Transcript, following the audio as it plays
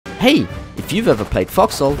Hey, if you've ever played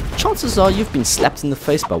Foxhole, chances are you've been slapped in the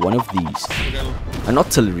face by one of these. An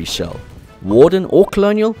artillery shell. Warden or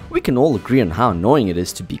colonial, we can all agree on how annoying it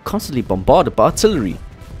is to be constantly bombarded by artillery.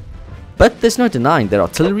 But there's no denying that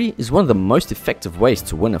artillery is one of the most effective ways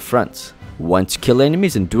to win a front. Want to kill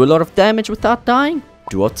enemies and do a lot of damage without dying?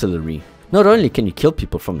 Do artillery. Not only can you kill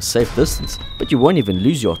people from a safe distance, but you won't even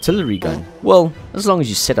lose your artillery gun. Well, as long as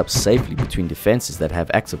you set up safely between defenses that have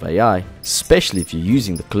active AI, especially if you're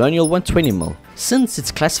using the Colonial 120mm. Since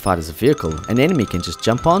it's classified as a vehicle, an enemy can just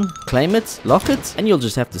jump on, claim it, lock it, and you'll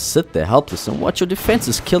just have to sit there helpless and watch your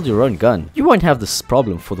defenses kill your own gun. You won't have this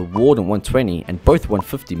problem for the Warden 120 and both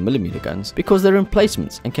 150mm guns because they're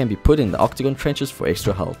emplacements and can be put in the octagon trenches for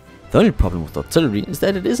extra health. The only problem with artillery is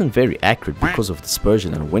that it isn't very accurate because of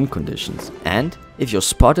dispersion and wind conditions, and if your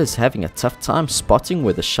spotter is having a tough time spotting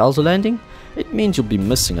where the shells are landing, it means you'll be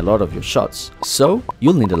missing a lot of your shots. So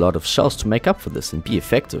you'll need a lot of shells to make up for this and be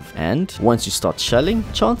effective, and once you start shelling,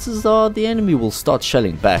 chances are the enemy will start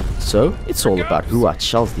shelling back, so it's all about who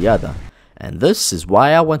outshells the other. And this is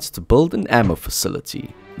why I wanted to build an ammo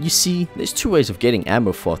facility. You see, there's two ways of getting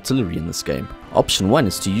ammo for artillery in this game. Option 1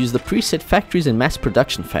 is to use the preset factories and mass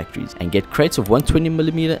production factories and get crates of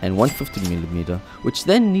 120mm and 150mm, which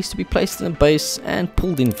then needs to be placed in a base and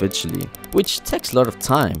pulled in visually, which takes a lot of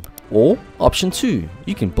time. Or option 2,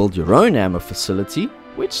 you can build your own ammo facility,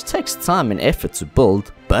 which takes time and effort to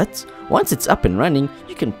build, but once it's up and running,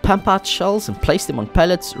 you can pump out shells and place them on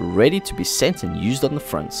pallets ready to be sent and used on the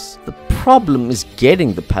fronts. The problem is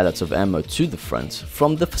getting the pallets of ammo to the front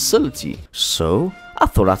from the facility, so I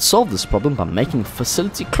thought I'd solve this problem by making the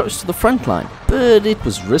facility close to the front line. But it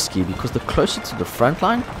was risky because the closer to the front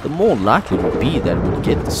line, the more likely it would be that it would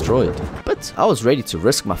get destroyed. But I was ready to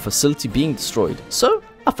risk my facility being destroyed, so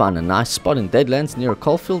I found a nice spot in Deadlands near a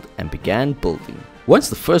coalfield and began building. Once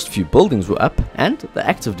the first few buildings were up and the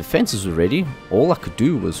active defenses were ready, all I could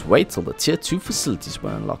do was wait till the tier 2 facilities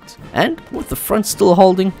were unlocked, and with the front still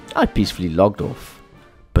holding, I peacefully logged off.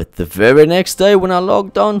 But the very next day when I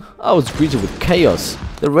logged on, I was greeted with chaos.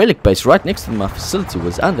 The relic base right next to my facility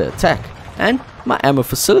was under attack, and my ammo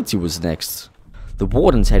facility was next. The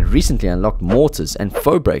Wardens had recently unlocked mortars and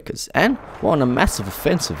foe breakers and were on a massive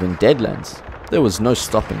offensive in Deadlands. There was no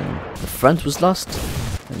stopping them. The front was lost,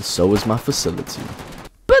 and so was my facility.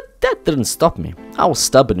 But that didn't stop me. I was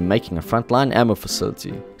stubborn in making a frontline ammo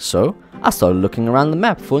facility, so I started looking around the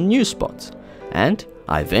map for a new spot, and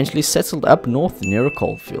I eventually settled up north near a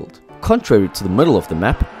coalfield. Contrary to the middle of the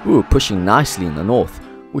map, we were pushing nicely in the north,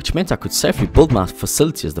 which meant I could safely build my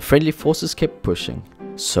facility as the friendly forces kept pushing.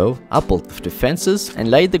 So I built the defenses and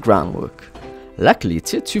laid the groundwork. Luckily,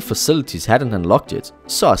 tier 2 facilities hadn't unlocked yet,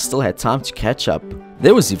 so I still had time to catch up.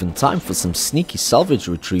 There was even time for some sneaky salvage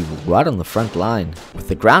retrieval right on the front line. With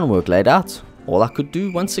the groundwork laid out, all I could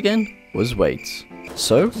do once again was wait.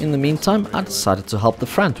 So, in the meantime, I decided to help the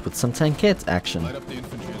front with some tankette action.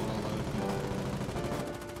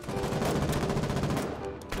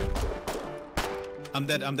 I'm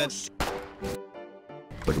dead.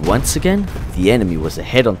 But once again, the enemy was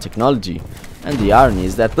ahead on technology, and the irony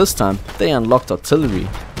is that this time they unlocked artillery,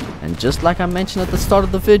 and just like I mentioned at the start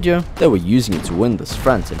of the video, they were using it to win this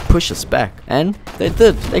front and push us back, and they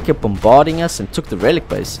did. They kept bombarding us and took the relic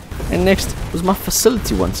base, and next was my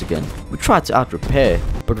facility once again. We tried to out-repair,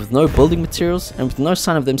 but with no building materials and with no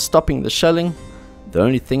sign of them stopping the shelling, the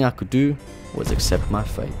only thing I could do was accept my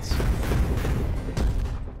fate.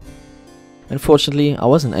 Unfortunately, I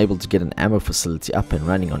wasn't able to get an ammo facility up and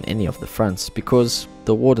running on any of the fronts because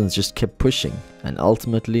the Wardens just kept pushing and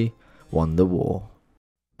ultimately won the war.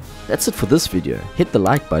 That's it for this video. Hit the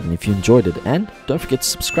like button if you enjoyed it, and don't forget to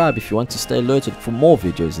subscribe if you want to stay alerted for more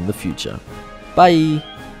videos in the future. Bye!